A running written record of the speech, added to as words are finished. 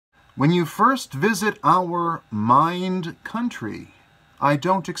When you first visit our mind country, I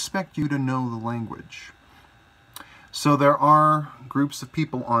don't expect you to know the language. So there are groups of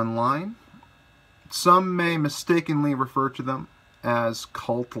people online. Some may mistakenly refer to them as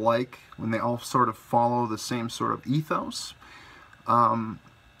cult-like when they all sort of follow the same sort of ethos. And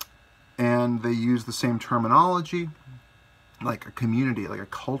they use the same terminology, like a community, like a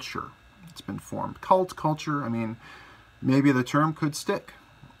culture that's been formed. Cult, culture, I mean, maybe the term could stick.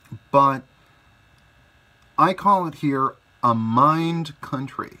 But I call it here a mind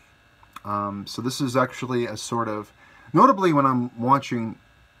country. So this is actually a sort of, notably when I'm watching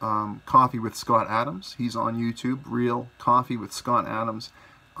Coffee with Scott Adams, he's on YouTube, Real Coffee with Scott Adams.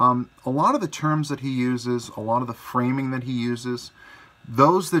 A lot of the terms that he uses, a lot of the framing that he uses,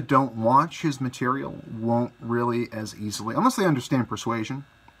 those that don't watch his material won't really as easily, unless they understand persuasion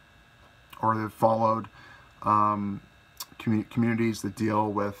or they've followed communities that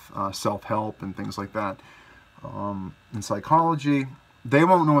deal with self-help and things like that. In psychology, they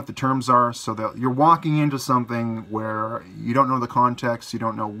won't know what the terms are, so that you're walking into something where you don't know the context, you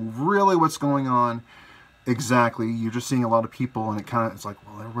don't know really what's going on exactly. You're just seeing a lot of people, and it's like,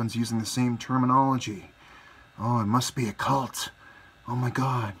 well, everyone's using the same terminology. Oh, it must be a cult. Oh my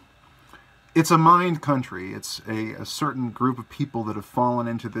God. It's a mind country. It's a certain group of people that have fallen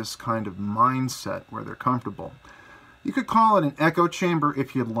into this kind of mindset where they're comfortable. You could call it an echo chamber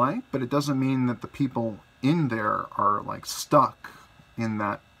if you'd like, but it doesn't mean that the people in there are like stuck in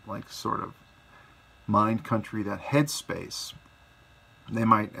that like sort of mind country, that headspace. They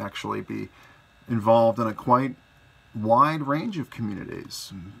might actually be involved in a quite wide range of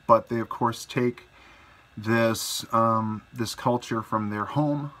communities, but they of course take this this culture from their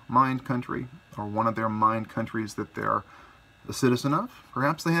home mind country, or one of their mind countries that they're a citizen of.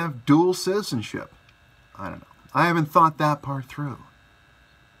 Perhaps they have dual citizenship. I don't know. I haven't thought that part through.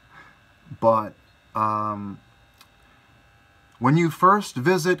 But when you first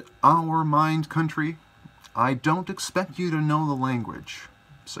visit our mind country, I don't expect you to know the language.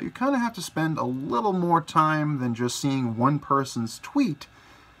 So you kind of have to spend a little more time than just seeing one person's tweet,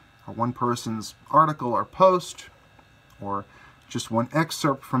 or one person's article or post, or just one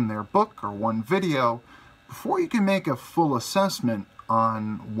excerpt from their book or one video, before you can make a full assessment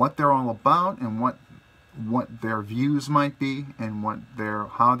on what they're all about and what their views might be and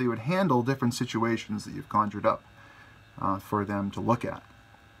how they would handle different situations that you've conjured up for them to look at.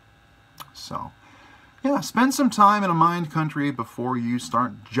 So yeah, spend some time in a mind country before you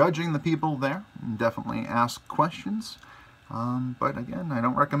start judging the people there, and definitely ask questions. But again, I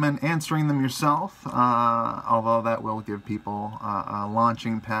don't recommend answering them yourself, although that will give people a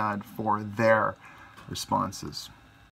launching pad for their responses.